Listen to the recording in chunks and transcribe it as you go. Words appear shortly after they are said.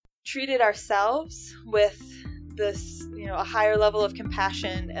treated ourselves with this, a higher level of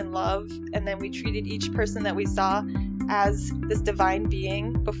compassion and love, and then we treated each person that we saw as this divine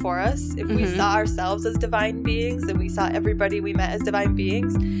being before us, if we saw ourselves as divine beings and we saw everybody we met as divine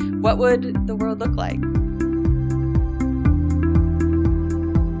beings, what would the world look like?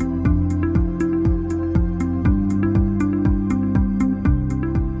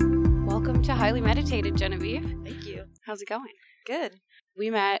 Welcome to Highly Meditated, Genevieve. Thank you. How's it going? Good. We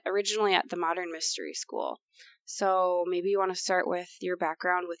met originally at the Modern Mystery School. So maybe you want to start with your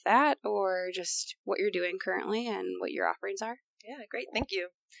background with that, or just what you're doing currently and what your offerings are? Yeah, great. Thank you.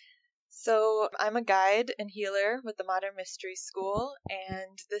 So I'm a guide and healer with the Modern Mystery School,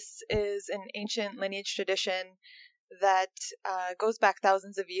 and this is an ancient lineage tradition that goes back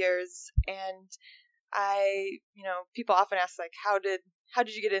thousands of years. And people often ask, like, how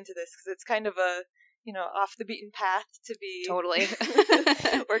did you get into this? Because it's kind of a off the beaten path to be Totally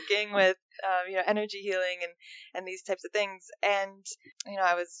working with, energy healing and these types of things. And,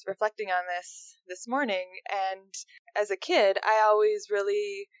 I was reflecting on this morning, and as a kid, I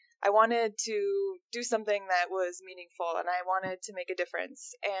wanted to do something that was meaningful, and I wanted to make a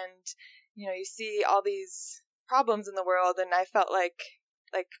difference. And, you see all these problems in the world, and I felt like,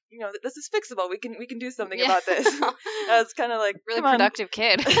 this is fixable. We can do something about this. I was kind of like, really productive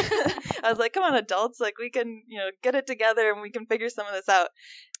kid. I was like, come on, adults, like we can, get it together and we can figure some of this out.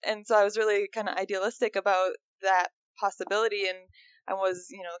 And so I was really kind of idealistic about that possibility. And I was,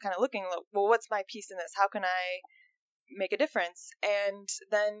 kind of looking, well, what's my piece in this? How can I make a difference? And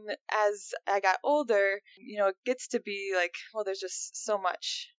then as I got older, it gets to be like, well, there's just so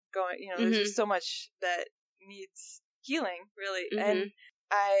much going, there's just so much that needs healing, really. And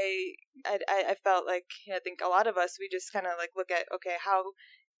I felt like, I think a lot of us, we just kind of like look at, okay, how,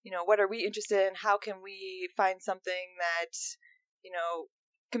 what are we interested in? How can we find something that,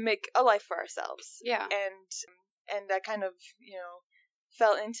 can make a life for ourselves? Yeah. And I kind of,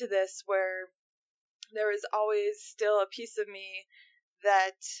 fell into this where there was always still a piece of me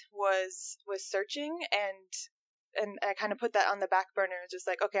that was searching, and I kind of put that on the back burner, just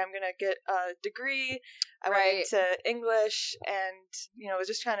like, okay, I'm going to get a degree. I went into English and, was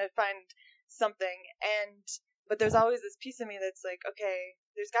just trying to find something. But there's always this piece of me that's like, okay,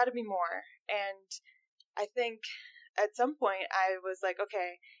 there's got to be more. And I think at some point I was like,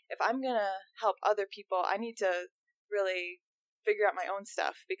 okay, if I'm going to help other people, I need to really figure out my own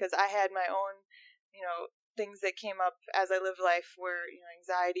stuff, because I had my own, things that came up as I lived life were,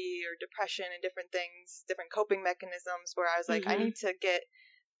 anxiety or depression and different things, different coping mechanisms, where I was like, I need to get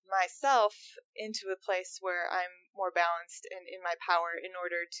myself into a place where I'm more balanced and in my power in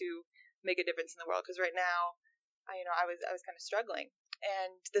order to make a difference in the world. Because right now, I was kind of struggling,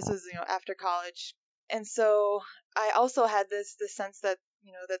 and this was, after college. And so I also had this sense that,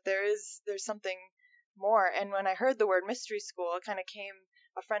 that there's something more. And when I heard the word mystery school, it kind of came,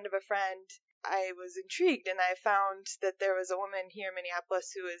 a friend of a friend, I was intrigued, and I found that there was a woman here in Minneapolis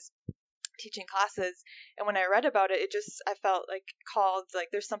who was teaching classes. And when I read about it, I felt like called, like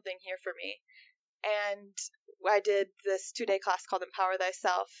there's something here for me. And I did this 2-day class called Empower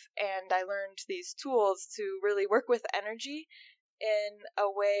Thyself, and I learned these tools to really work with energy in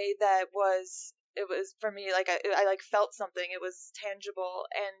a way that it was for me, like I like felt something. It was tangible.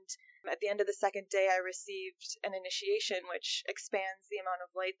 And at the end of the second day, I received an initiation, which expands the amount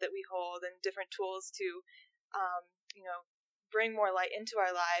of light that we hold, and different tools to, bring more light into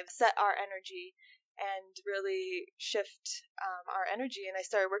our lives, set our energy, and really shift our energy. And I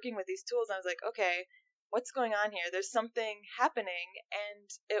started working with these tools, and I was like, okay, what's going on here? There's something happening. And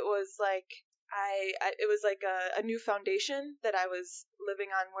it was like, it was like a new foundation that I was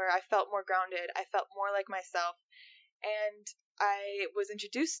living on, where I felt more grounded. I felt more like myself. And I was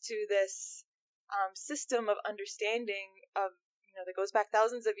introduced to this system of understanding of, that goes back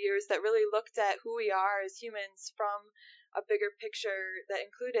thousands of years, that really looked at who we are as humans from a bigger picture that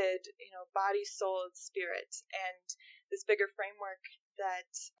included, body, soul, and spirit, and this bigger framework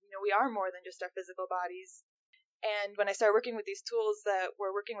that, we are more than just our physical bodies. And when I started working with these tools that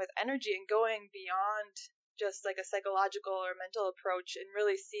were working with energy and going beyond just like a psychological or mental approach, and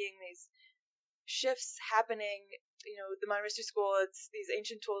really seeing these shifts happening, the Modern Mystery School, it's these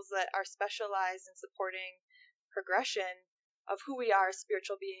ancient tools that are specialized in supporting progression of who we are as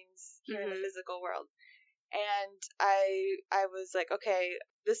spiritual beings here in the physical world. And I was like, okay,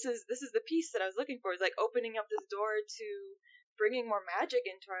 this is the piece that I was looking for. It's like opening up this door to bringing more magic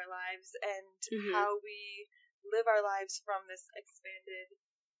into our lives, and how we live our lives from this expanded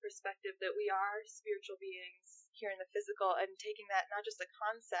perspective that we are spiritual beings here in the physical, and taking that not just a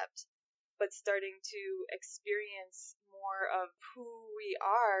concept, but starting to experience more of who we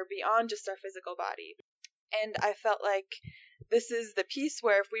are beyond just our physical body. And I felt like this is the piece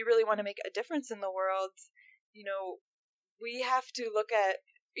where if we really want to make a difference in the world, we have to look at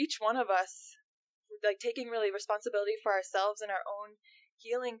each one of us, like taking really responsibility for ourselves and our own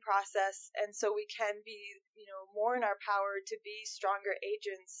healing process, and so we can be, more in our power to be stronger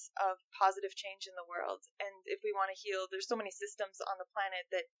agents of positive change in the world. And if we want to heal, there's so many systems on the planet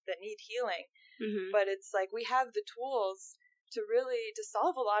that need healing, but it's like we have the tools to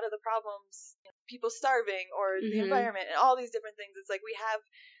solve a lot of the problems, people starving or the environment and all these different things. It's like we have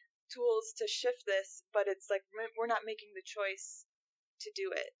tools to shift this, but it's like we're not making the choice to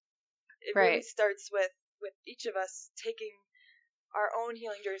do it. It really starts with each of us taking our own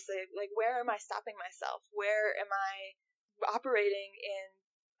healing journey. Like, where am I stopping myself? Where am I operating in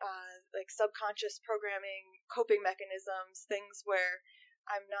like subconscious programming, coping mechanisms, things where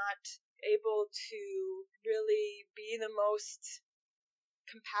I'm not able to really be the most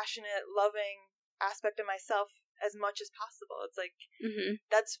compassionate, loving aspect of myself as much as possible. It's like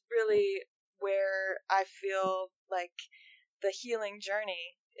that's really where I feel like the healing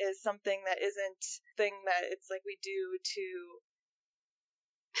journey is something that isn't thing that it's like we do to.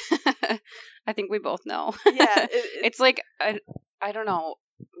 I think we both know. Yeah. It's like, I don't know.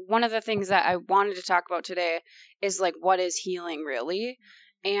 One of the things that I wanted to talk about today is like, what is healing really?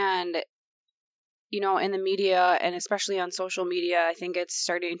 And, in the media and especially on social media, I think it's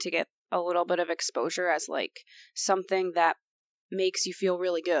starting to get a little bit of exposure as like something that makes you feel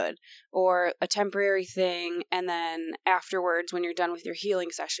really good or a temporary thing. And then afterwards, when you're done with your healing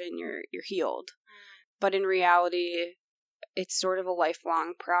session, you're healed. But in reality, it's sort of a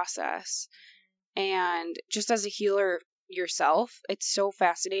lifelong process. And just as a healer yourself, it's so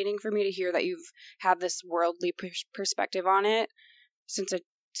fascinating for me to hear that you've had this worldly perspective on it since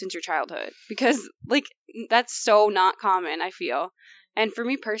your childhood, because like that's so not common, I feel. And for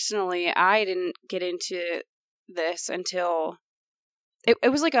me personally, I didn't get into this until it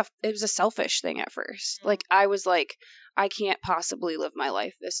was a selfish thing at first. Like I was like, I can't possibly live my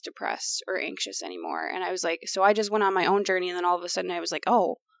life this depressed or anxious anymore. And I was like, so I just went on my own journey, and then all of a sudden I was like,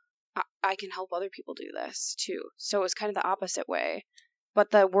 oh, I can help other people do this too. So it was kind of the opposite way.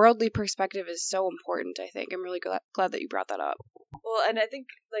 But the worldly perspective is so important, I think. I'm really glad that you brought that up. Well, and I think,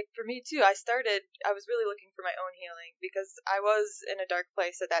 like, for me too, I was really looking for my own healing because I was in a dark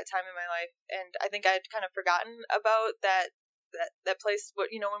place at that time in my life. And I think I'd kind of forgotten about that place.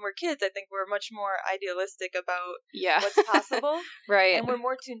 When we're kids, I think we're much more idealistic about what's possible. Right. And we're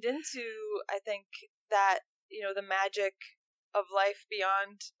more tuned into, I think, that, the magic of life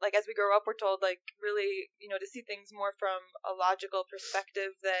beyond, like, as we grow up, we're told, like, really, to see things more from a logical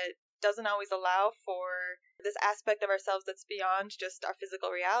perspective that doesn't always allow for this aspect of ourselves that's beyond just our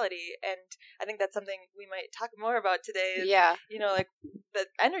physical reality. And I think that's something we might talk more about today is, like the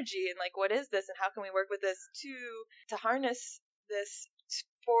energy and like, what is this and how can we work with this to harness this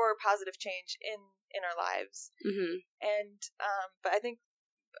for positive change in our lives. And but I think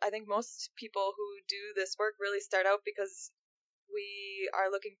most people who do this work really start out because we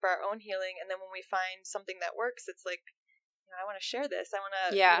are looking for our own healing, and then when we find something that works, it's like, I want to share this. I want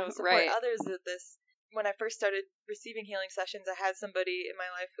to support others with this. When I first started receiving healing sessions, I had somebody in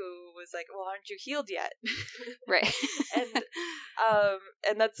my life who was like, well, aren't you healed yet? Right.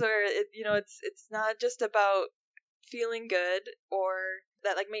 And that's where it's not just about feeling good or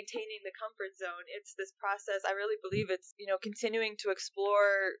that, like, maintaining the comfort zone. It's this process. I really believe it's, continuing to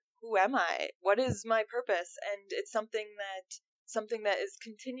explore, who am I? What is my purpose? And it's something that is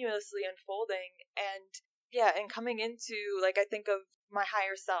continuously unfolding. And coming into, like, I think of my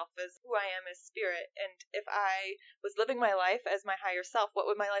higher self as who I am as spirit. And if I was living my life as my higher self, what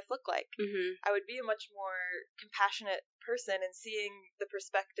would my life look like? I would be a much more compassionate person and seeing the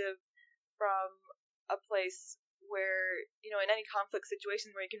perspective from a place where, in any conflict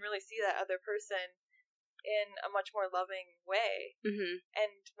situation where you can really see that other person in a much more loving way.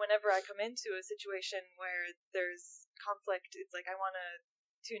 And whenever I come into a situation where there's conflict, it's like I want to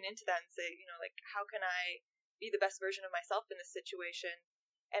tune into that and say, like, how can I be the best version of myself in this situation?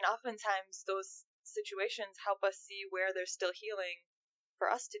 And oftentimes those situations help us see where there's still healing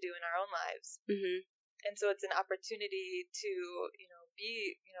for us to do in our own lives. And so it's an opportunity to,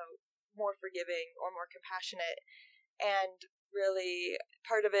 be, more forgiving or more compassionate. And really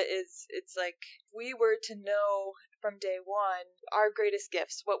part of it is, it's like we were to know from day one our greatest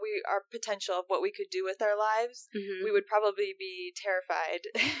gifts, our potential of what we could do with our lives, we would probably be terrified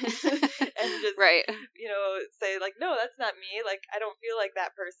and just say, like, no, that's not me, like, I don't feel like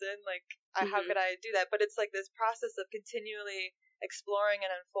that person, like, how could I do that? But it's like this process of continually exploring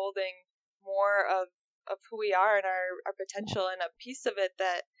and unfolding more of who we are and our potential. And a piece of it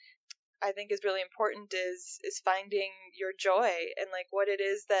that I think is really important is finding your joy and like what it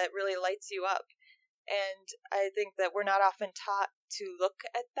is that really lights you up. And I think that we're not often taught to look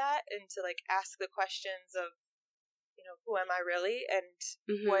at that and to like ask the questions of, you know, who am I really,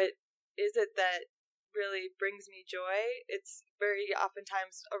 and what is it that really brings me joy. It's very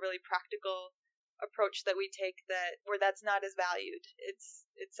oftentimes a really practical approach that we take where that's not as valued. It's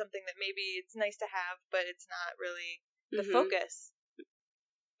something that maybe it's nice to have, but it's not really the focus.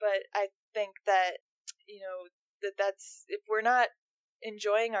 But I think that, you know, that's if we're not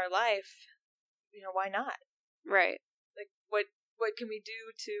enjoying our life, you know, why not? Right. Like what can we do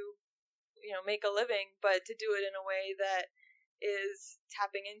to, you know, make a living, but to do it in a way that is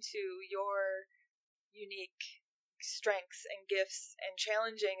tapping into your unique strengths and gifts and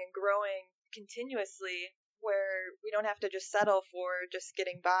challenging and growing continuously, where we don't have to just settle for just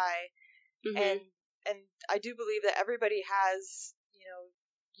getting by. And I do believe that everybody has, you know,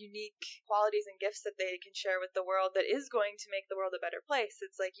 unique qualities and gifts that they can share with the world that is going to make the world a better place.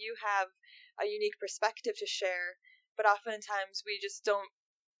 It's like you have a unique perspective to share, but oftentimes we just don't,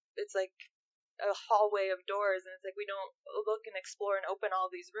 it's like a hallway of doors, and it's like we don't look and explore and open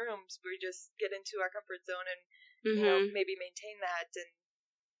all these rooms. We just get into our comfort zone and you know, maybe maintain that. And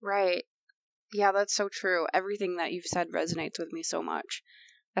right. Yeah, that's so true. Everything that you've said resonates with me so much,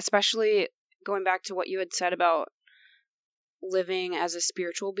 especially going back to what you had said about living as a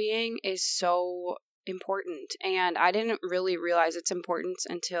spiritual being is so important. And I didn't really realize its importance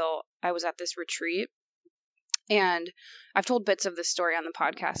until I was at this retreat. And I've told bits of this story on the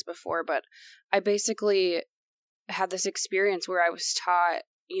podcast before, but I basically had this experience where I was taught,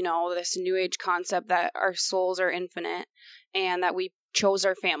 you know, this new age concept that our souls are infinite and that we chose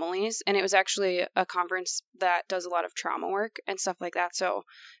our families. And it was actually a conference that does a lot of trauma work and stuff like that. So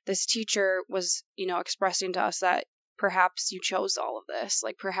this teacher was, you know, expressing to us that perhaps you chose all of this,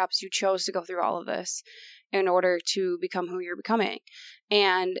 like perhaps you chose to go through all of this in order to become who you're becoming.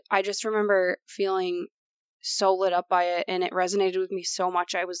 And I just remember feeling so lit up by it, and it resonated with me so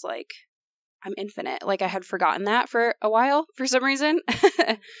much. I was like, I'm infinite. Like I had forgotten that for a while for some reason.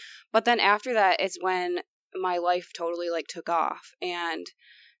 But then after that is when my life totally like took off. And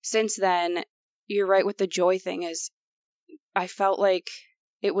since then, you're right with the joy thing is I felt like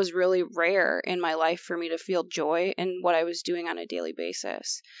it was really rare in my life for me to feel joy in what I was doing on a daily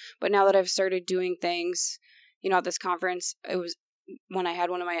basis. But now that I've started doing things, you know, at this conference, it was when I had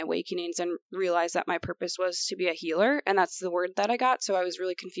one of my awakenings and realized that my purpose was to be a healer. And that's the word that I got. So I was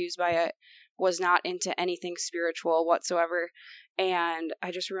really confused by it, was not into anything spiritual whatsoever. And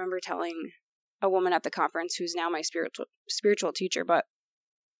I just remember telling a woman at the conference who's now my spiritual teacher, but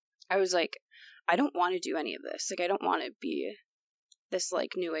I was like, I don't want to do any of this. Like, I don't want to be this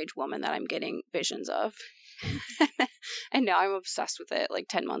like new age woman that I'm getting visions of. And now I'm obsessed with it like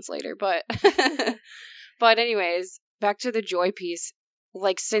 10 months later. But anyways, back to the joy piece.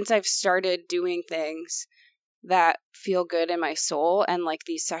 Like since I've started doing things that feel good in my soul and like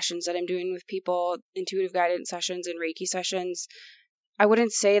these sessions that I'm doing with people, intuitive guidance sessions and Reiki sessions, I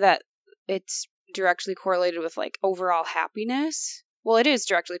wouldn't say that it's directly correlated with like overall happiness. Well, it is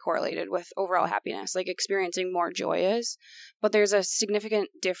directly correlated with overall happiness, like experiencing more joy is, but there's a significant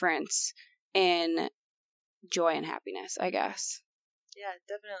difference in joy and happiness, I guess. Yeah,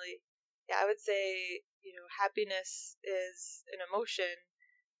 definitely. Yeah, I would say, you know, happiness is an emotion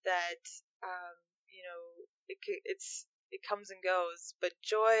that, you know, it comes and goes. But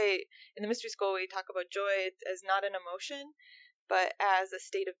joy, in the mystery school, we talk about joy as not an emotion, but as a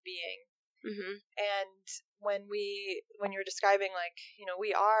state of being. And when you're describing like, you know,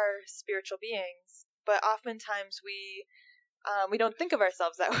 we are spiritual beings, but oftentimes we don't think of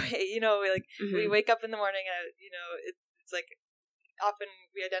ourselves that way. You know, we wake up in the morning and, you know, it's like often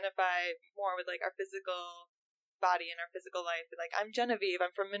we identify more with like our physical body and our physical life. Like, I'm Genevieve,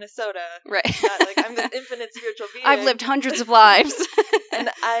 I'm from Minnesota. Right. Not like I'm this infinite spiritual being. I've lived hundreds of lives. And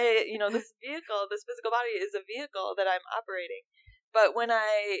you know, this physical body is a vehicle that I'm operating. But when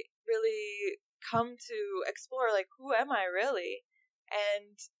I really come to explore, like, who am I really?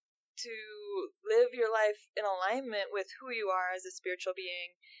 And to live your life in alignment with who you are as a spiritual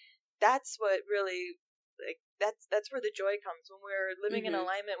being, that's what really, like, that's where the joy comes, when we're living in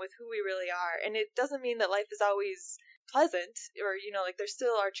alignment with who we really are. And it doesn't mean that life is always pleasant, or, you know, like, there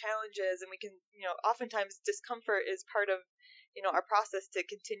still are challenges, and we can, you know, oftentimes discomfort is part of, you know, our process to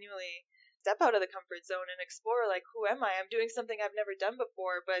continually step out of the comfort zone and explore, like, who am I? I'm doing something I've never done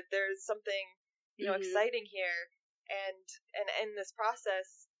before, but there's something, you know, exciting here. And in this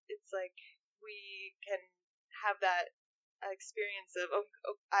process, it's like we can have that experience of,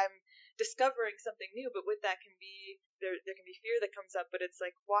 I'm discovering something new, but with that can be, there can be fear that comes up, but it's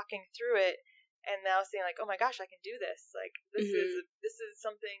like walking through it and now saying like, oh my gosh, I can do this. Like this is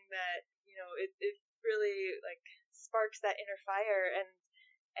something that, you know, it really like sparks that inner fire. And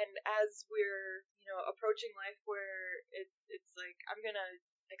as we're, you know, approaching life where it's like, I'm going to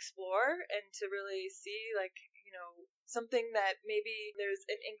explore and to really see like, you know, something that maybe there's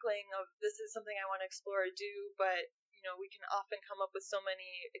an inkling of, this is something I want to explore or do, but, you know, we can often come up with so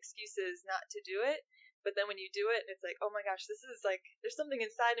many excuses not to do it. But then when you do it, it's like, oh my gosh, this is like, there's something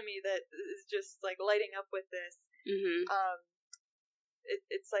inside of me that is just like lighting up with this.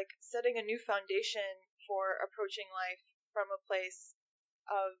 It's like setting a new foundation for approaching life from a place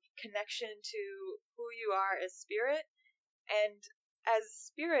of connection to who you are as spirit. And as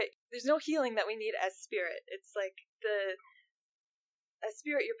spirit, there's no healing that we need as spirit. It's like as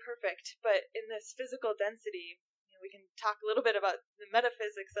spirit, you're perfect, but in this physical density, you know, we can talk a little bit about the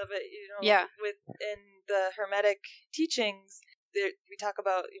metaphysics of it, you know, within the Hermetic teachings, we talk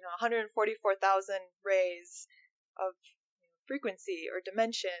about, you know, 144,000 rays of frequency or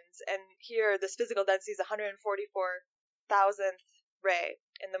dimensions, and here this physical density is 144,000th ray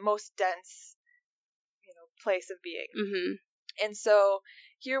in the most dense, you know, place of being. And so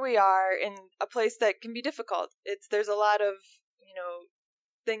here we are in a place that can be difficult. There's a lot of, you know,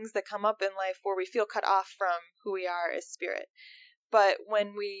 things that come up in life where we feel cut off from who we are as spirit. But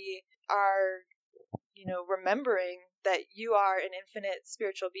when we are, you know, remembering that you are an infinite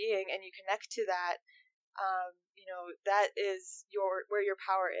spiritual being and you connect to that, you know, that is where your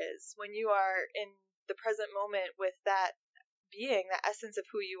power is. When you are in the present moment with that being, that essence of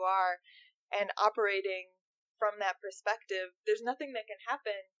who you are, and operating from that perspective, there's nothing that can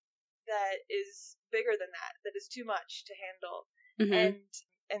happen that is bigger than that is too much to handle.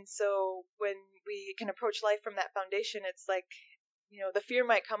 And so when we can approach life from that foundation, it's like, you know, the fear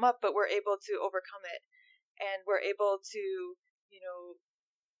might come up, but we're able to overcome it, and we're able to, you know,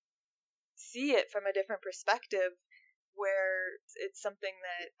 see it from a different perspective, where it's something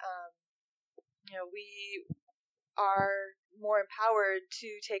that, you know, we are more empowered to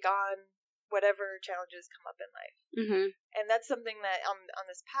take on whatever challenges come up in life. And that's something that on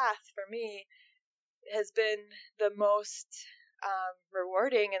this path for me has been the most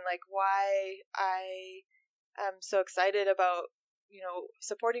rewarding, and like why I am so excited about, you know,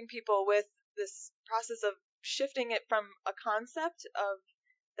 supporting people with this process of shifting it from a concept of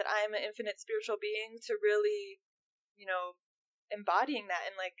that I am an infinite spiritual being to really, you know, embodying that,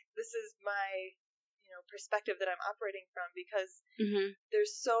 and like, this is my, you know, perspective that I'm operating from, because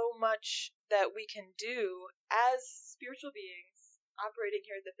there's so much that we can do as spiritual beings operating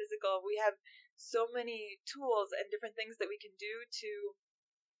here at the physical. We have so many tools and different things that we can do to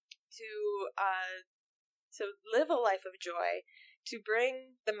live a life of joy, to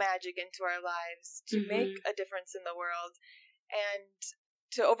bring the magic into our lives, to make a difference in the world, and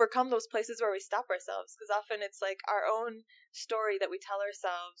to overcome those places where we stop ourselves. Because often it's like our own story that we tell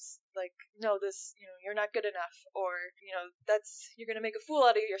ourselves, like, no, this, you know, you're not good enough, or, you know, you're going to make a fool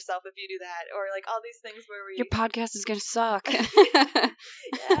out of yourself if you do that, or like all these things where your podcast is going to suck.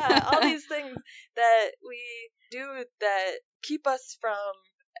 Yeah, all these things that we do that keep us from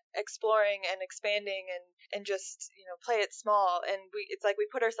exploring and expanding and just, you know, play it small. And it's like we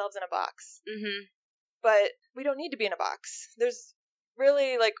put ourselves in a box. But we don't need to be in a box. There's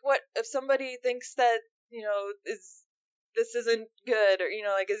really, like, what if somebody thinks that, you know, this isn't good, or, you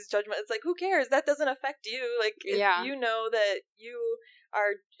know, like, is judgment, it's like, who cares? That doesn't affect you. Like, if you know that you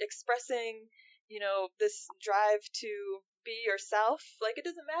are expressing, you know, this drive to be yourself, like, it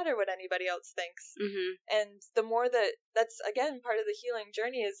doesn't matter what anybody else thinks. And the more that's again part of the healing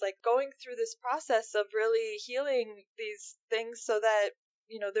journey, is like going through this process of really healing these things, so that,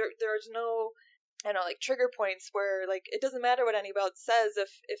 you know, there's no, I don't know, like, trigger points where, like, it doesn't matter what anybody else says,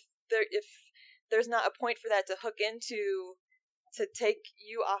 if there's not a point for that to hook into to take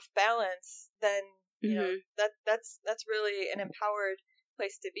you off balance, then, you know, that's really an empowered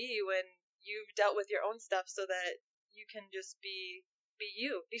place to be, when you've dealt with your own stuff, so that you can just be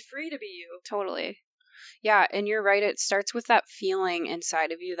you, be free to be you. Totally. Yeah, and you're right, it starts with that feeling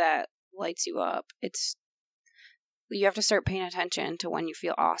inside of you that lights you up. You have to start paying attention to when you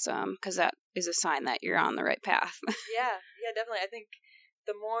feel awesome, because that is a sign that you're on the right path. Yeah, definitely. I think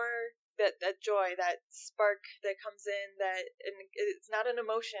the more that joy, that spark that comes in, and it's not an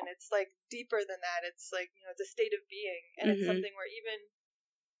emotion, it's like deeper than that. It's like, you know, it's a state of being, and it's something where even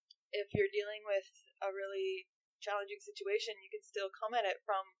if you're dealing with a really challenging situation, you can still come at it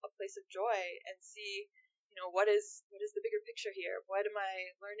from a place of joy and see, you know, what is the bigger picture here? What am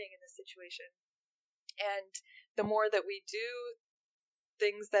I learning in this situation? And the more that we do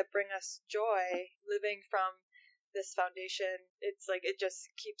things that bring us joy, living from this foundation, it's like it just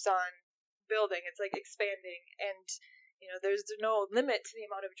keeps on building. It's like expanding, and there's no limit to the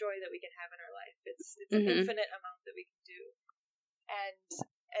amount of joy that we can have in our life. It's an infinite amount that we can do,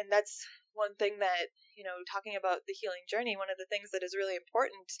 and that's one thing that talking about the healing journey. One of the things that is really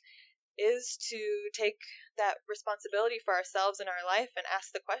important is to take that responsibility for ourselves in our life and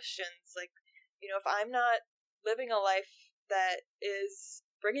ask the questions like, if I'm not living a life that is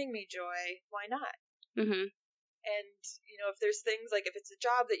bringing me joy, why not? And, if there's things like if it's a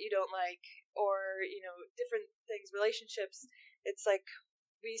job that you don't like or, different things, relationships, it's like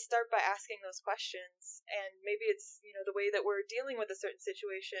we start by asking those questions, and maybe it's, the way that we're dealing with a certain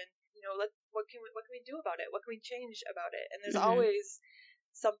situation, what can we do about it? What can we change about it? And there's always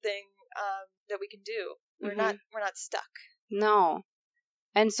something that we can do. We're not stuck. No.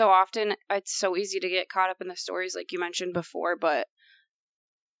 And so often it's so easy to get caught up in the stories like you mentioned before, but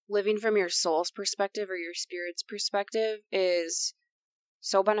living from your soul's perspective or your spirit's perspective is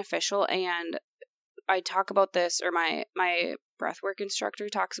so beneficial. And I talk about this, or my breathwork instructor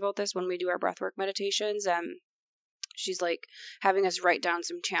talks about this when we do our breathwork meditations. She's like having us write down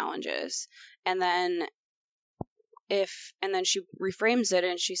some challenges, and then she reframes it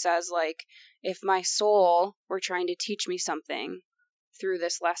and she says, like, if my soul were trying to teach me something through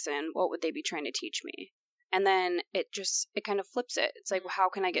this lesson, what would they be trying to teach me? And then it kind of flips it. It's like, well, how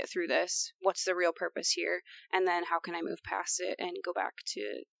can I get through this? What's the real purpose here? And then how can I move past it and go back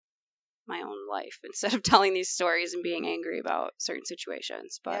to my own life instead of telling these stories and being angry about certain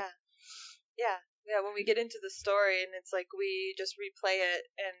situations? But yeah. When we get into the story and it's like we just replay it,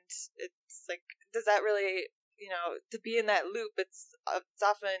 and it's like, does that really, to be in that loop? It's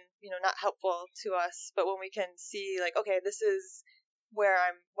often not helpful to us. But when we can see like, okay, this is what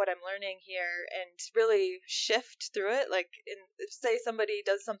I'm learning here, and really shift through it. Like, if say somebody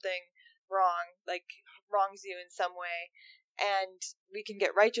does something wrong, like wrongs you in some way, and we can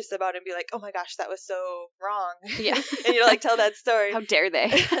get righteous about it and be like, oh my gosh, that was so wrong. Yeah. And like tell that story. How dare they?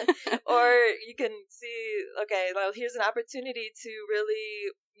 Or you can see, okay, well, here's an opportunity to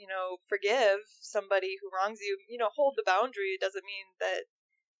really, forgive somebody who wrongs you. Hold the boundary. It doesn't mean that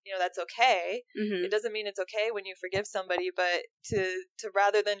that's okay. It doesn't mean it's okay when you forgive somebody, but to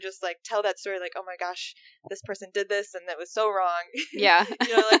rather than just like tell that story like, oh my gosh, this person did this and that was so wrong. Yeah.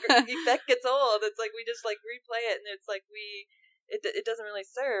 Like that gets old. It's like we just like replay it, and it's like it doesn't really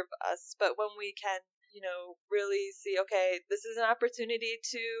serve us. But when we can, really see, okay, this is an opportunity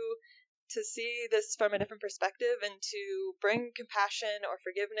to see this from a different perspective and to bring compassion or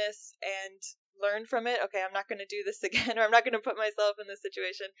forgiveness and learn from it. Okay, I'm not going to do this again, or I'm not going to put myself in this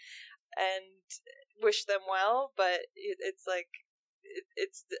situation, and wish them well. But it's like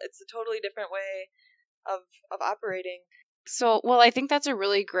it's a totally different way of operating. So, well, I think that's a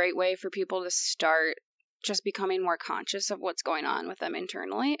really great way for people to start just becoming more conscious of what's going on with them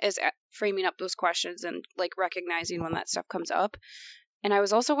internally, is framing up those questions and like recognizing when that stuff comes up. And I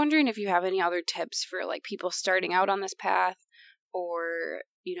was also wondering if you have any other tips for like people starting out on this path, or,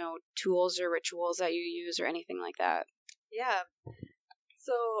 tools or rituals that you use or anything like that. Yeah.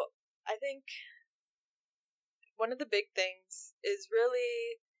 So I think one of the big things is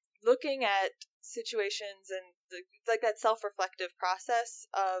really looking at situations and like that self-reflective process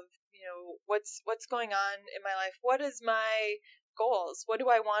of, what's going on in my life? What is my goals? What do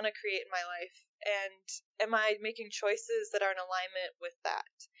I want to create in my life? And am I making choices that are in alignment with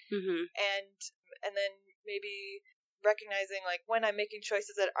that? And then maybe recognizing like when I'm making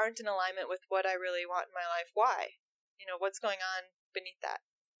choices that aren't in alignment with what I really want in my life, why? What's going on beneath that?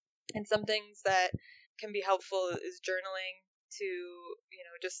 And some things that can be helpful is journaling to,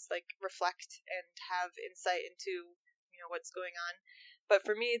 just like reflect and have insight into, what's going on. But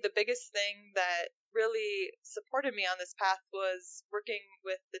for me, the biggest thing that really supported me on this path was working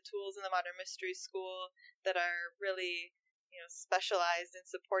with the tools in the Modern Mystery School that are really, specialized in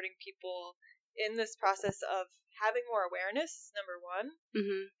supporting people in this process of having more awareness, number one,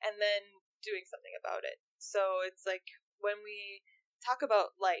 and then doing something about it. So it's like when we talk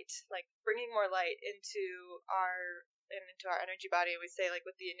about light, like bringing more light into our energy body, and we say like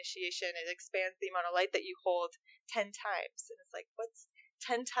with the initiation, it expands the amount of light that you hold 10 times. And it's like, what's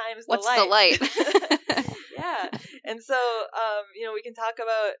 10 times the light? What's the light? Yeah. And so, we can talk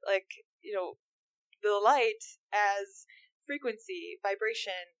about like, the light as frequency,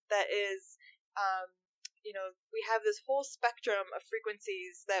 vibration that is, we have this whole spectrum of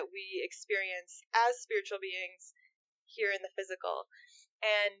frequencies that we experience as spiritual beings here in the physical.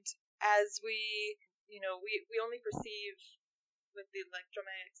 And as we only perceive with the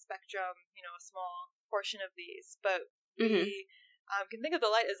electromagnetic spectrum, a small portion of these, but we You can think of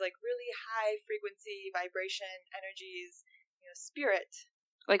the light as like really high frequency vibration energies, spirit.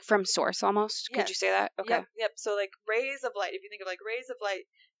 Like from source almost? Yes. Could you say that? Okay. Yep. So like rays of light, if you think of like rays of light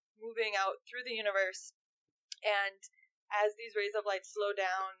moving out through the universe, and as these rays of light slow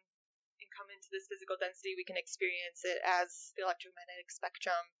down and come into this physical density, we can experience it as the electromagnetic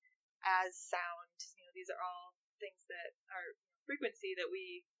spectrum, as sound. These are all things that are frequency that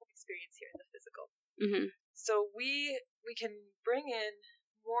we experience here in the physical. Mm-hmm. So we can bring in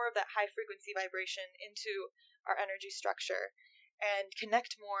more of that high frequency vibration into our energy structure and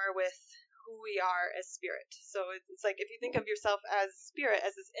connect more with who we are as spirit. So it's like if you think of yourself as spirit,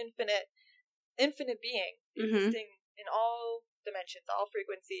 as this infinite being existing in all dimensions, all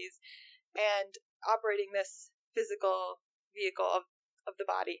frequencies, and operating this physical vehicle of the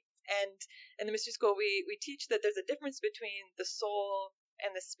body. And in the mystery school, we teach that there's a difference between the soul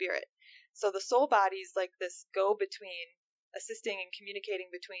and the spirit. So the soul body is like this go-between, assisting and communicating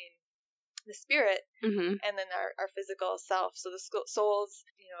between the spirit and then our physical self. So the soul's,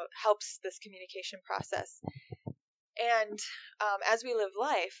 helps this communication process. And as we live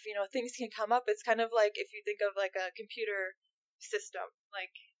life, things can come up. It's kind of like if you think of like a computer system,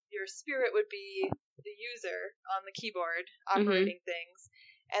 like your spirit would be the user on the keyboard operating things.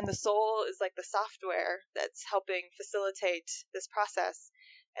 And the soul is like the software that's helping facilitate this process.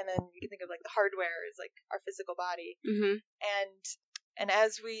 And then you can think of like the hardware is like our physical body. And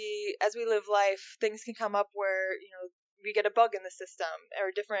as we live life, things can come up where, we get a bug in the system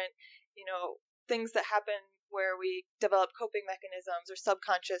or different, things that happen where we develop coping mechanisms or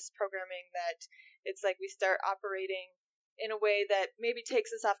subconscious programming that it's like we start operating in a way that maybe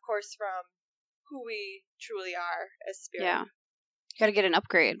takes us off course from who we truly are as spirit. Yeah. Got to get an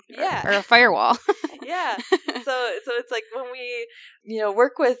upgrade Yeah. or a firewall. Yeah. So it's like when we,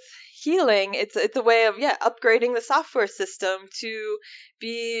 work with healing, it's a way of, upgrading the software system to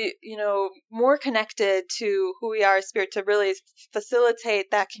be, more connected to who we are as spirit, to really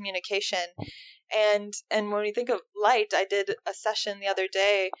facilitate that communication. And when we think of light, I did a session the other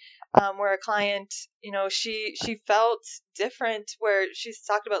day where a client, she felt different, where she's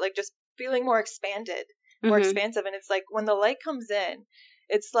talked about like just feeling more expanded, more expansive. And it's like when the light comes in,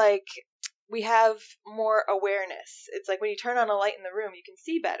 it's like we have more awareness. It's like when you turn on a light in the room, you can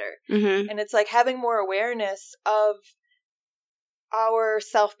see better. And it's like having more awareness of our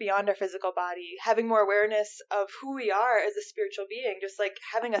self beyond our physical body, having more awareness of who we are as a spiritual being, just like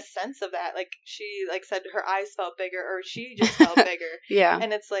having a sense of that. Like she said her eyes felt bigger, or she just felt bigger. Yeah.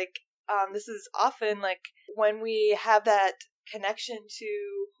 And it's like, this is often like when we have that connection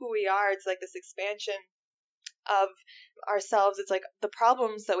to who we are, it's like this expansion of ourselves. It's like the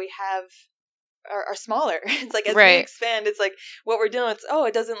problems that we have are smaller. It's like as we expand, it's like what we're dealing with,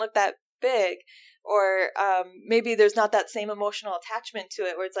 it doesn't look that big. Or maybe there's not that same emotional attachment to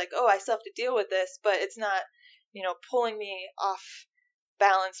it where it's like, I still have to deal with this, but it's not, pulling me off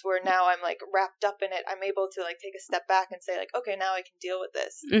balance where now I'm like wrapped up in it. I'm able to like take a step back and say like, okay, now I can deal with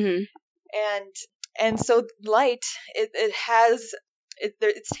this. And so light,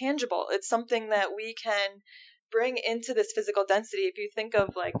 it's tangible. It's something that we can bring into this physical density. If you think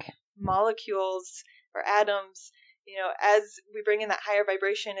of like molecules or atoms, as we bring in that higher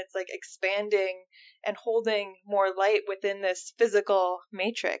vibration, it's like expanding and holding more light within this physical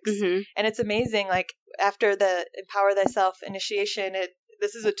matrix. And it's amazing. Like after the Empower Thyself initiation,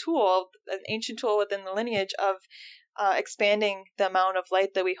 this is a tool, an ancient tool within the lineage of expanding the amount of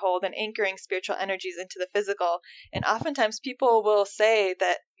light that we hold and anchoring spiritual energies into the physical. And oftentimes people will say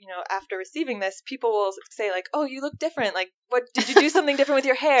that, after receiving this, people will say like, oh, you look different. Like, what, did you do something different with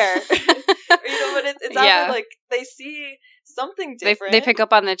your hair? But it's often like they see something different. They pick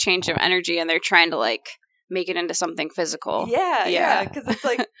up on the change of energy and they're trying to like make it into something physical. Yeah. Because it's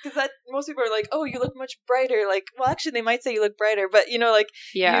like, most people are like, oh, you look much brighter. Like, well, actually, they might say you look brighter, but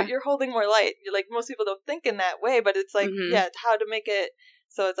you're holding more light. You're like, most people don't think in that way, but it's like, how to make it.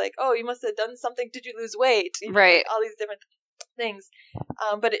 So it's like, oh, you must have done something. Did you lose weight? Right. Like all these different things.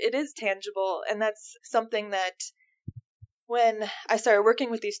 But it is tangible, and that's something that. When I started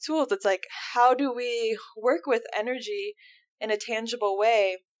working with these tools, it's like, how do we work with energy in a tangible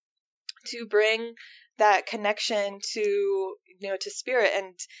way to bring that connection to, to spirit,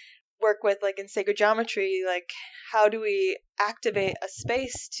 and work with like in sacred geometry, like how do we activate a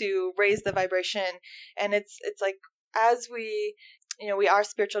space to raise the vibration? And it's like, as we, we are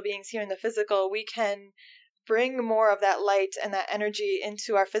spiritual beings here in the physical, we can bring more of that light and that energy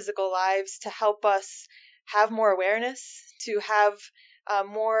into our physical lives to help us have more awareness, to have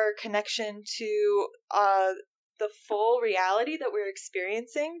more connection to the full reality that we're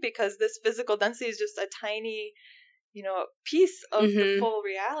experiencing, because this physical density is just a tiny piece of the Mhm. full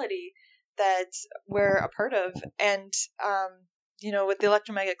reality that we're a part of. And, with the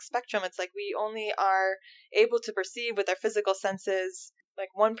electromagnetic spectrum, it's like we only are able to perceive with our physical senses like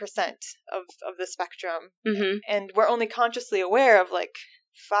 1% of the spectrum. Mhm. And we're only consciously aware of like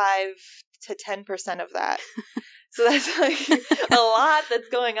 5 to 10% of that. So that's like a lot that's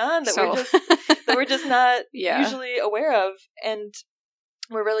going on that we're just not usually aware of. And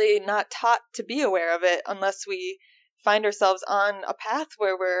we're really not taught to be aware of it unless we find ourselves on a path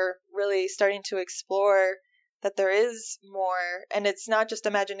where we're really starting to explore that there is more, and it's not just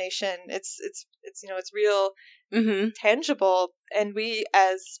imagination. It's real, tangible, and we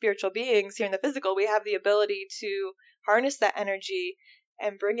as spiritual beings here in the physical, we have the ability to harness that energy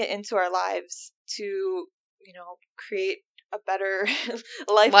and bring it into our lives to create a better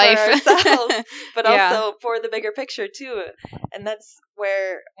life for ourselves, but also for the bigger picture too. And that's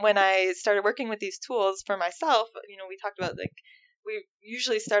where, when I started working with these tools for myself, we talked about like we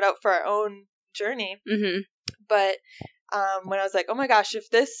usually start out for our own journey, but when I was like, oh my gosh, if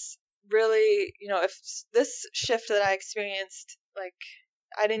this really, if this shift that I experienced, like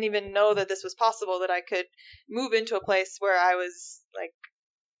I didn't even know that this was possible, that I could move into a place where I was like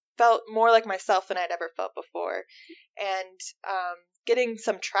felt more like myself than I'd ever felt before, and getting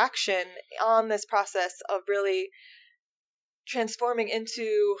some traction on this process of really transforming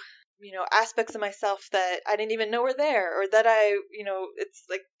into aspects of myself that I didn't even know were there, or that I it's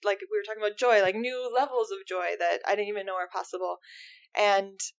like we were talking about joy, like new levels of joy that I didn't even know are possible.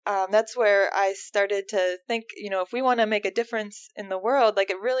 And that's where I started to think, if we want to make a difference in the world, like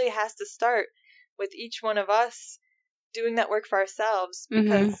it really has to start with each one of us doing that work for ourselves,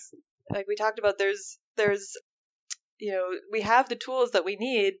 because like we talked about, there's we have the tools that we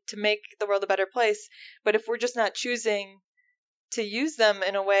need to make the world a better place, but if we're just not choosing to use them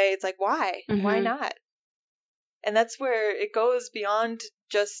in a way, it's like, why not? And that's where it goes beyond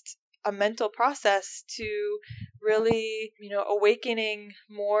just a mental process to really awakening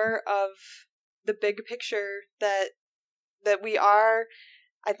more of the big picture that we are.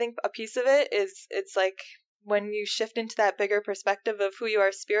 I think a piece of it is, it's like when you shift into that bigger perspective of who you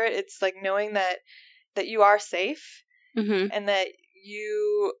are, spirit, it's like knowing that you are safe, and that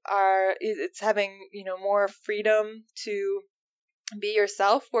you are, it's having, more freedom to be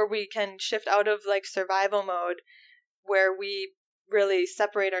yourself, where we can shift out of like survival mode, where we really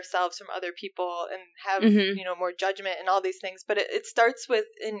separate ourselves from other people and have, more judgment and all these things. But it starts with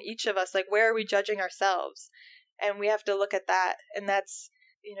in each of us, like, where are we judging ourselves? And we have to look at that. And that's,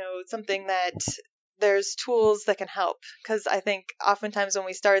 something that there's tools that can help. Because I think oftentimes when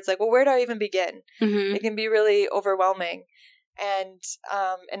we start, it's like, well, where do I even begin? It can be really overwhelming. And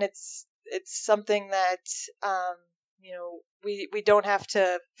it's something that, we don't have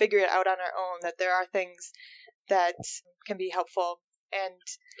to figure it out on our own, that there are things that can be helpful. And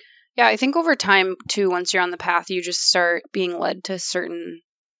yeah, I think over time too, once you're on the path, you just start being led to certain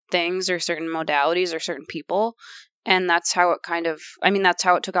things or certain modalities or certain people. And that's how it that's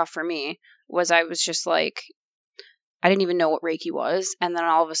how it took off for me, was I was just like, I didn't even know what Reiki was. And then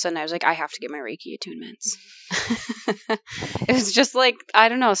all of a sudden I was like, I have to get my Reiki attunements. It was just like, I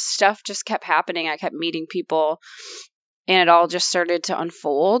don't know, stuff just kept happening. I kept meeting people and it all just started to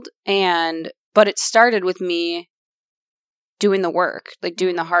unfold. But it started with me doing the work, like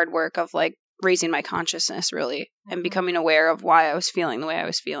doing the hard work of like raising my consciousness really, and becoming aware of why I was feeling the way I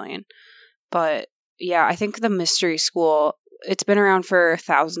was feeling. But yeah, I think the mystery school, it's been around for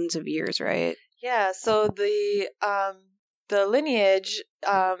thousands of years, right? Yeah, so the lineage,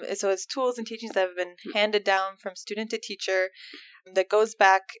 so it's tools and teachings that have been handed down from student to teacher, that goes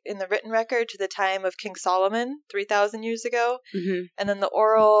back in the written record to the time of King Solomon 3,000 years ago. And then the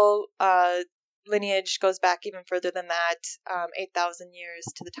oral lineage goes back even further than that, 8,000 years,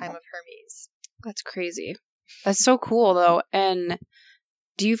 to the time of Hermes. That's crazy. That's so cool though. And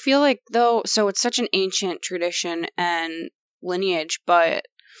do you feel like though, so it's such an ancient tradition and lineage, but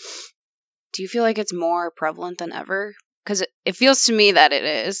do you feel like it's more prevalent than ever? Because it feels to me that it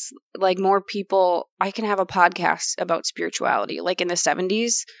is. Like more people, I can have a podcast about spirituality. Like in the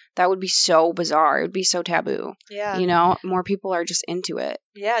 70s, that would be so bizarre. It would be so taboo. Yeah. More people are just into it.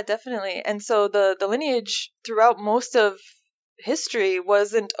 Yeah, definitely. And so the lineage throughout most of history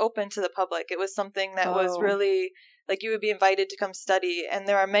wasn't open to the public. It was something that was really, like, you would be invited to come study. And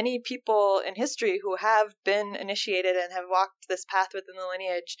there are many people in history who have been initiated and have walked this path within the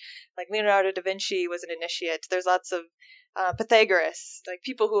lineage. Like Leonardo da Vinci was an initiate. There's lots of Pythagoras, like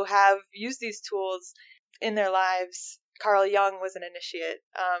people who have used these tools in their lives. Carl Jung was an initiate.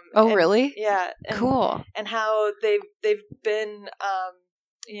 Really? Yeah. Cool. And how they've been,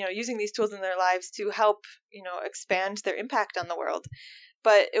 using these tools in their lives to help, expand their impact on the world.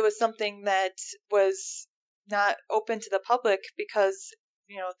 But it was something that was not open to the public because,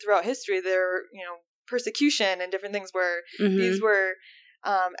 throughout history there, persecution and different things where these were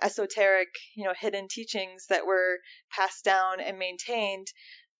esoteric, hidden teachings that were passed down and maintained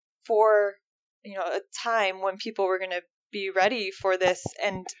for, a time when people were going to be ready for this.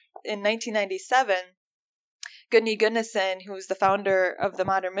 And in 1997, Gudni Gudnason, who was the founder of the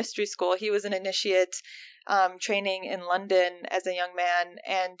Modern Mystery School, he was an initiate training in London as a young man,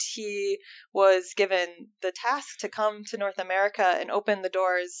 and he was given the task to come to North America and open the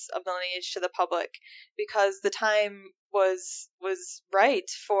doors of the lineage to the public, because the time was right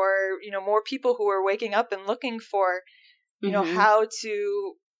for, more people who were waking up and looking for, how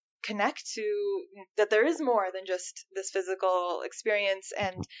to connect to that there is more than just this physical experience,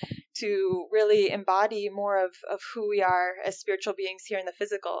 and to really embody more of who we are as spiritual beings here in the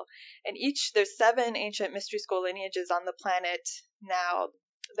physical. And there's 7 ancient mystery school lineages on the planet now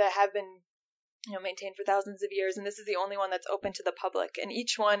that have been, maintained for thousands of years, and this is the only one that's open to the public. And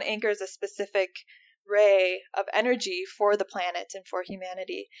each one anchors a specific ray of energy for the planet and for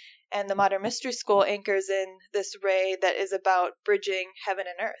humanity. And the Modern Mystery School anchors in this ray that is about bridging heaven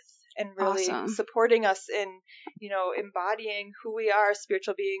and earth, and really supporting us in, embodying who we are as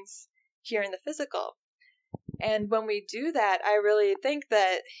spiritual beings here in the physical. And when we do that, I really think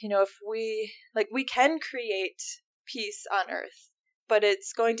that, if we can create peace on earth, but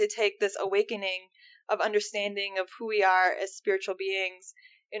it's going to take this awakening of understanding of who we are as spiritual beings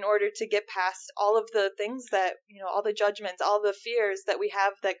in order to get past all of the things that, all the judgments, all the fears that we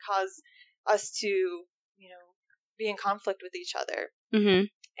have that cause us to, be in conflict with each other. Mm-hmm.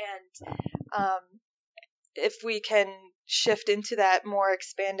 And if we can shift into that more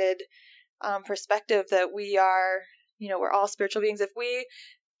expanded perspective that we are, we're all spiritual beings, if we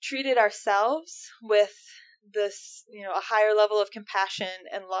treated ourselves with this, a higher level of compassion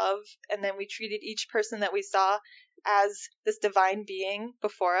and love, and then we treated each person that we saw as this divine being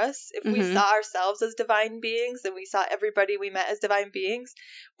before us, if we saw ourselves as divine beings and we saw everybody we met as divine beings,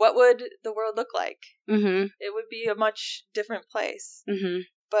 what would the world look like? It would be a much different place.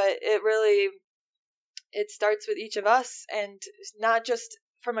 But it starts with each of us, and not just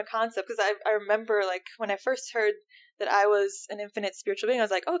from a concept, because I remember, like, when I first heard that I was an infinite spiritual being, I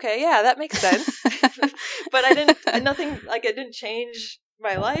was like, okay, yeah, that makes sense. But it didn't change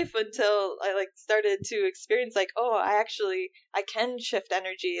my life until I started to experience I can shift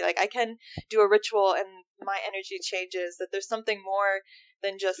energy, I can do a ritual and my energy changes, that there's something more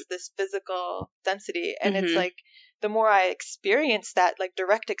than just this physical density. And it's the more I experience that,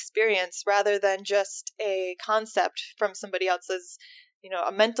 direct experience, rather than just a concept from somebody else's,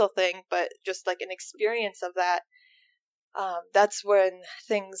 a mental thing, but just an experience of that, that's when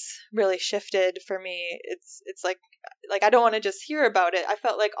things really shifted for me. It's like I don't want to just hear about it. I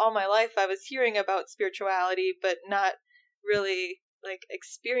felt like all my life I was hearing about spirituality, but not really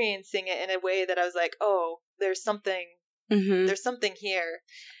experiencing it in a way that I was like, oh, there's something here.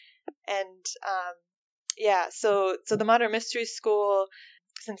 And so the Modern Mystery School,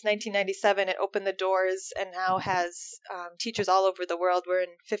 since 1997, it opened the doors and now has teachers all over the world. We're in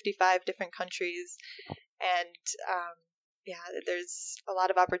 55 different countries, and there's a lot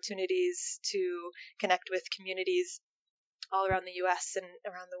of opportunities to connect with communities all around the U.S. and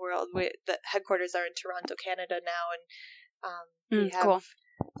around the world. The headquarters are in Toronto, Canada now, and we have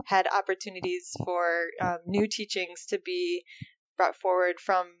had opportunities for new teachings to be brought forward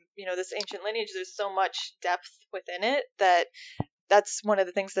from, this ancient lineage. There's so much depth within it that's one of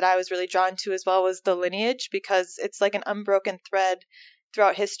the things that I was really drawn to as well, was the lineage, because it's like an unbroken thread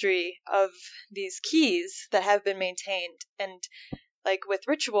throughout history of these keys that have been maintained. And with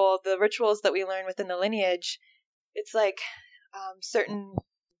the rituals that we learn within the lineage, it's certain,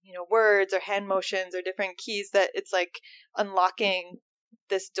 words or hand motions or different keys that it's unlocking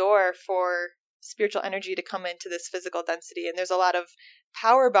this door for spiritual energy to come into this physical density. And there's a lot of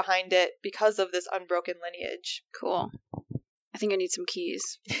power behind it because of this unbroken lineage. Cool. I think I need some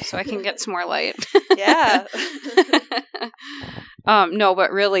keys so I can get some more light. Yeah. No,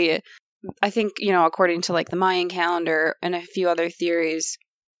 but really, I think, according to the Mayan calendar and a few other theories,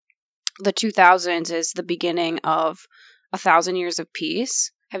 the 2000s is the beginning of 1,000 years of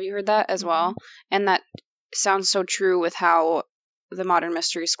peace. Have you heard that as well? And that sounds so true with how the Modern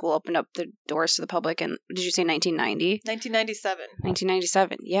Mystery School opened up the doors to the public. And did you say 1990? 1997.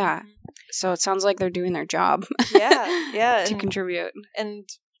 1997, yeah. So it sounds like they're doing their job. Yeah. to contribute. And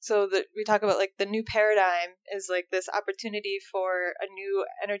so we talk about the new paradigm is this opportunity for a new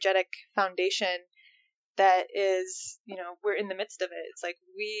energetic foundation that is, we're in the midst of it. It's like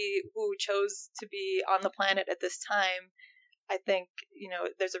we who chose to be on the planet at this time, I think,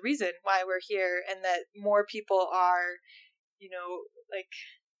 there's a reason why we're here, and that more people are, like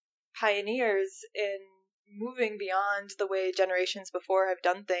pioneers in moving beyond the way generations before have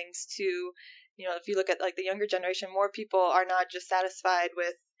done things to, if you look at like the younger generation, more people are not just satisfied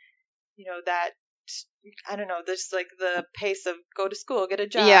with, that, I don't know, there's like the pace of go to school, get a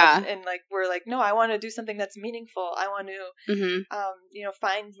job. Yeah. And like, we're like, no, I want to do something that's meaningful. I want to,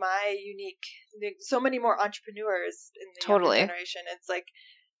 find my unique, so many more entrepreneurs in the Totally. younger generation. It's like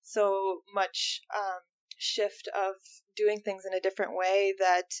so much, shift of doing things in a different way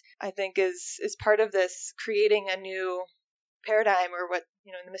that I think is part of this creating a new paradigm, or what,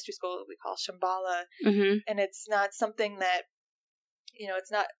 in the mystery school we call Shambhala. And it's not something that,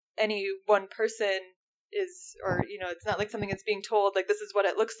 it's not any one person is, or, it's not like something that's being told, like, this is what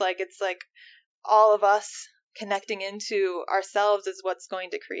it looks like. It's like all of us connecting into ourselves is what's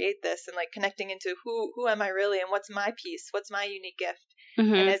going to create this, and like connecting into who am I really, and what's my piece, what's my unique gift.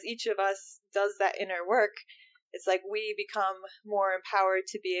 And as each of us does that inner work, it's like we become more empowered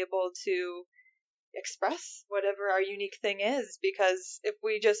to be able to express whatever our unique thing is. Because if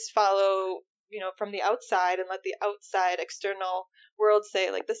we just follow, from the outside and let the outside external world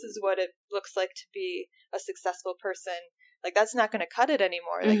say, like, this is what it looks like to be a successful person, like, that's not going to cut it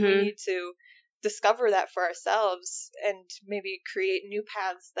anymore. Like, we need to discover that for ourselves and maybe create new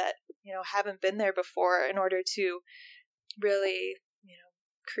paths that, haven't been there before, in order to really,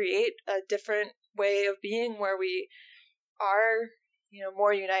 create a different way of being where we are,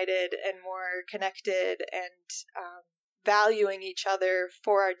 more united and more connected, and valuing each other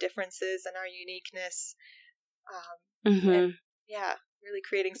for our differences and our uniqueness. And yeah, really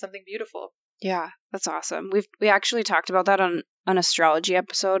creating something beautiful. Yeah, that's awesome. We actually talked about that on an astrology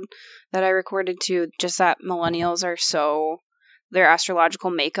episode that I recorded too. Just that millennials are their astrological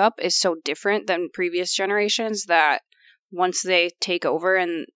makeup is so different than previous generations, that once they take over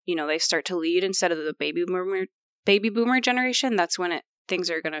and, they start to lead instead of the baby boomer generation, that's when things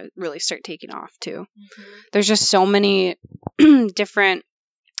are going to really start taking off too. There's just so many different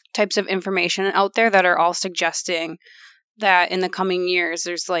types of information out there that are all suggesting that in the coming years,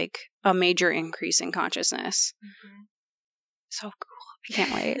 there's like a major increase in consciousness. So cool. I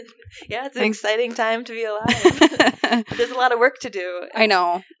can't wait. Yeah, it's an exciting time to be alive. There's a lot of work to do. I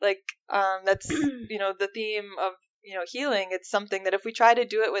know. Like, that's, the theme of, healing. It's something that if we try to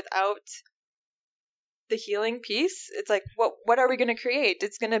do it without the healing piece, it's like, what are we going to create?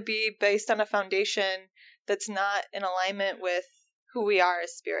 It's going to be based on a foundation that's not in alignment with who we are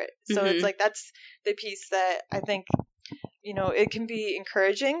as spirit. So it's like, that's the piece that I think, it can be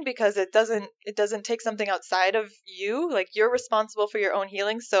encouraging, because it doesn't take something outside of you. Like, you're responsible for your own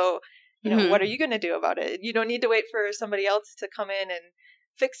healing. So, what are you going to do about it? You don't need to wait for somebody else to come in and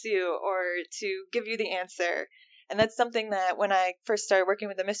fix you or to give you the answer. And that's something that when I first started working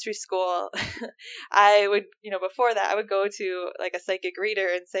with the mystery school, I would, before that, I would go to like a psychic reader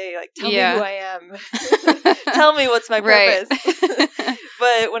and say, like, tell me who I am. Tell me what's my purpose.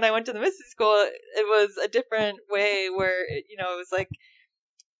 But when I went to the mystery school, it was a different way where, it was like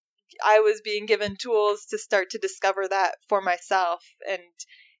I was being given tools to start to discover that for myself. And,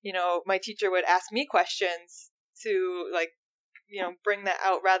 my teacher would ask me questions to like, bring that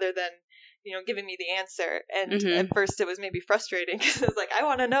out rather than, giving me the answer. And at first it was maybe frustrating, because it was like, I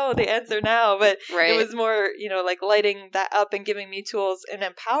want to know the answer now. But it was more, like lighting that up and giving me tools and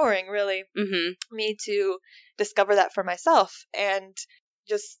empowering really me to discover that for myself. And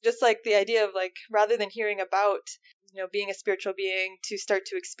just like the idea of like, rather than hearing about, being a spiritual being, to start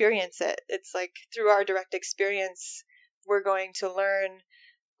to experience it. It's like through our direct experience, we're going to learn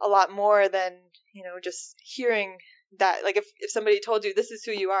a lot more than, just hearing that. Like if somebody told you this is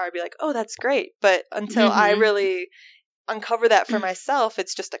who you are, I'd be like, oh, that's great. But until I really uncover that for myself,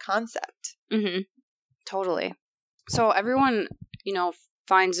 it's just a concept. Totally. So everyone,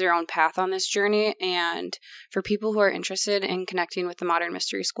 finds their own path on this journey. And for people who are interested in connecting with the Modern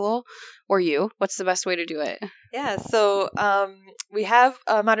Mystery School, or you, what's the best way to do it? Yeah, so we have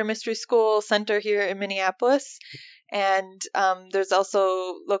a Modern Mystery School center here in Minneapolis. And there's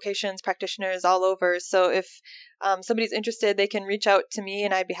also locations, practitioners all over. So if somebody's interested, they can reach out to me,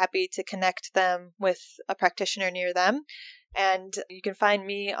 and I'd be happy to connect them with a practitioner near them. And you can find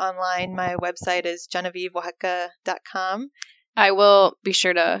me online. My website is GenevieveOaxaca.com. I will be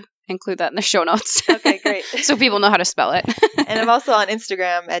sure to include that in the show notes. Okay, great. So people know how to spell it. And I'm also on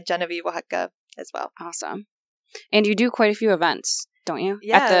Instagram at Genevieve Oaxaca as well. Awesome. And you do quite a few events, don't you?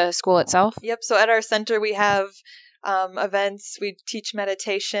 Yeah. At the school itself? Yep. So at our center, we have events. We teach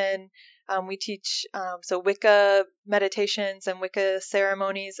meditation. We teach so Wicca meditations and Wicca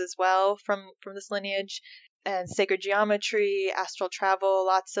ceremonies as well from this lineage, and sacred geometry, astral travel,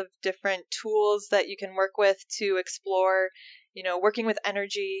 lots of different tools that you can work with to explore, working with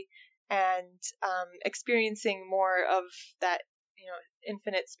energy and experiencing more of that,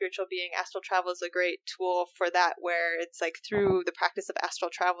 infinite spiritual being. Astral travel is a great tool for that, where it's like through the practice of astral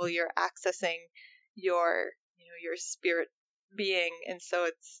travel, you're accessing your spirit being. And so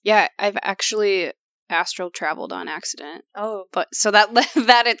it's... Yeah, I've actually astral traveled on accident. Oh. But so that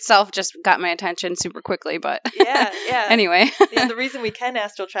that itself just got my attention super quickly, but yeah. Anyway. Yeah, the reason we can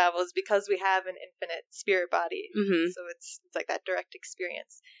astral travel is because we have an infinite spirit body. Mm-hmm. So it's like that direct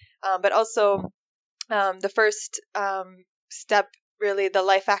experience. But also the first step, really, the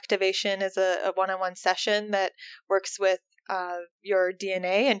life activation, is a one-on-one session that works with your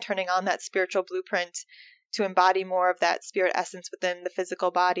DNA and turning on that spiritual blueprint to embody more of that spirit essence within the physical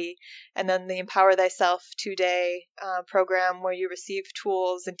body. And then the Empower Thyself 2-day program, where you receive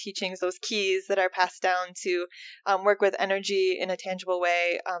tools and teachings, those keys that are passed down to work with energy in a tangible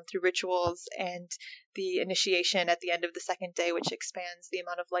way through rituals, and the initiation at the end of the second day, which expands the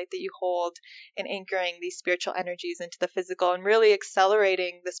amount of light that you hold, and anchoring these spiritual energies into the physical, and really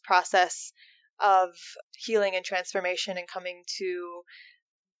accelerating this process of healing and transformation, and coming to,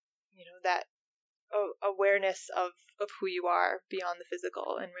 that awareness of who you are beyond the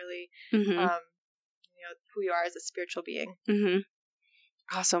physical, and really, who you are as a spiritual being. Mm-hmm.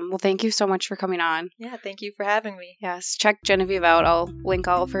 Awesome. Well, thank you so much for coming on. Yeah, thank you for having me. Yes, check Genevieve out. I'll link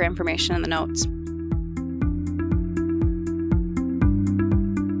all of her information in the notes.